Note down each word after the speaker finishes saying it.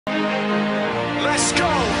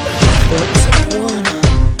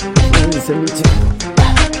72.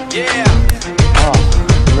 Yeah. Oh,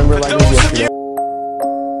 remember like this yesterday.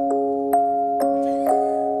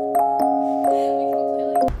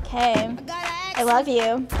 Okay, I love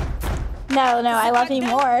you. No, I love you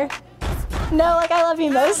more. No, like I love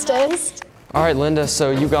you mostest. All right, Linda,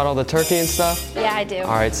 so you got all the turkey and stuff? Yeah, I do.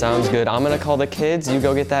 All right, sounds good. I'm gonna call the kids, you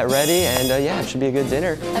go get that ready, and yeah, it should be a good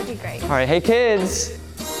dinner. That'd be great. All right, hey kids.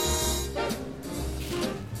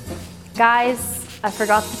 Guys, I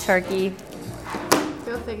forgot the turkey.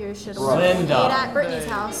 Go figure, should have Linda. ate at Brittany's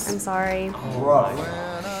house. I'm sorry.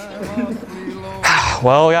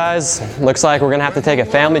 Well, guys, looks like we're gonna have to take a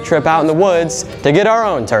family trip out in the woods to get our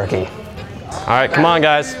own turkey. All right, come on,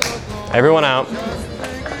 guys. Everyone out.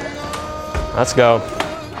 Let's go.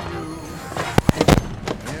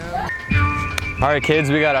 All right, kids,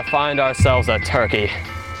 we gotta find ourselves a turkey.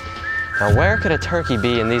 Now, where could a turkey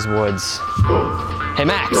be in these woods? Hey,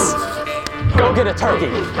 Max, go get a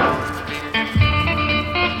turkey.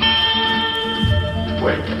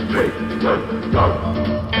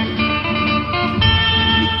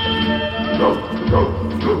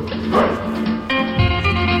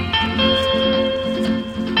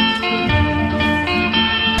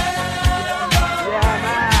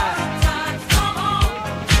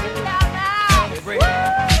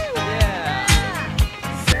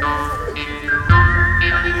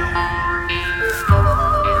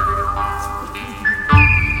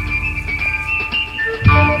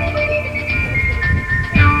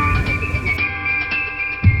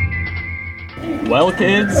 Well,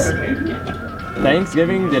 kids,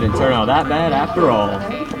 Thanksgiving didn't turn out that bad after all.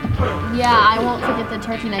 Yeah, I won't forget the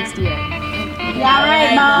turkey next year. Yeah,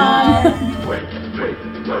 right,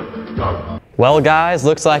 Mom. Well, guys,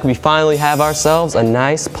 looks like we finally have ourselves a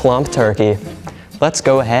nice plump turkey. Let's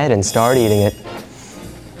go ahead and start eating it.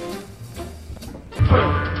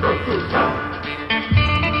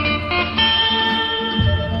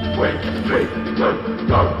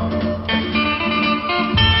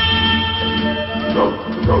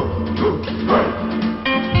 Go.